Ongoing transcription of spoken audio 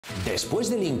Después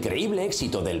del increíble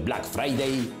éxito del Black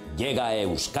Friday, llega a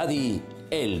Euskadi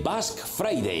el Basque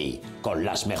Friday, con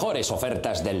las mejores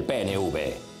ofertas del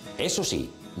PNV. Eso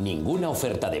sí, ninguna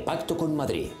oferta de pacto con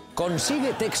Madrid.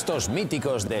 Consigue textos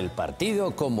míticos del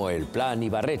partido como el Plan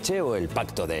Ibarretxe o el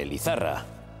Pacto de Lizarra.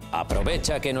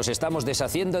 Aprovecha que nos estamos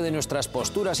deshaciendo de nuestras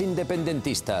posturas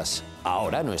independentistas.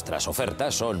 Ahora nuestras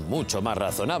ofertas son mucho más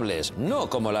razonables, no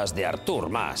como las de Artur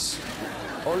Mas.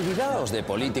 Olvidaos de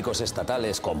políticos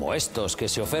estatales como estos que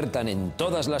se ofertan en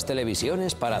todas las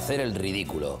televisiones para hacer el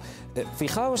ridículo.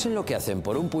 Fijaos en lo que hacen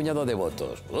por un puñado de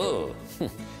votos.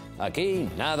 Aquí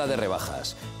nada de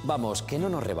rebajas. Vamos, que no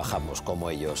nos rebajamos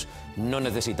como ellos. No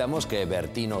necesitamos que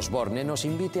Bertín Osborne nos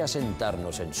invite a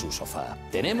sentarnos en su sofá.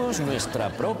 Tenemos nuestra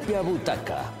propia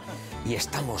butaca y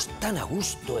estamos tan a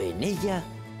gusto en ella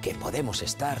que podemos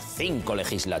estar 5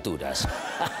 legislaturas.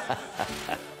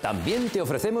 También te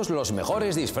ofrecemos los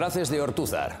mejores disfraces de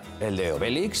Ortúzar. El de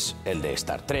Obélix, el de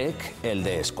Star Trek, el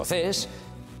de escocés,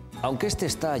 aunque este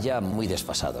está ya muy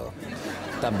desfasado.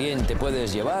 También te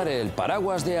puedes llevar el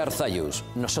paraguas de Arzalluz.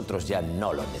 Nosotros ya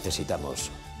no lo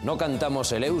necesitamos. No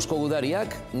cantamos el Eusko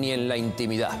Gudariak ni en la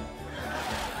intimidad.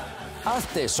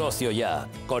 Hazte socio ya.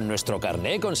 Con nuestro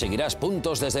carné conseguirás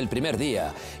puntos desde el primer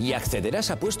día y accederás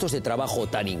a puestos de trabajo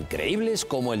tan increíbles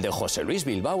como el de José Luis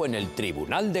Bilbao en el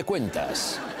Tribunal de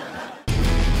Cuentas.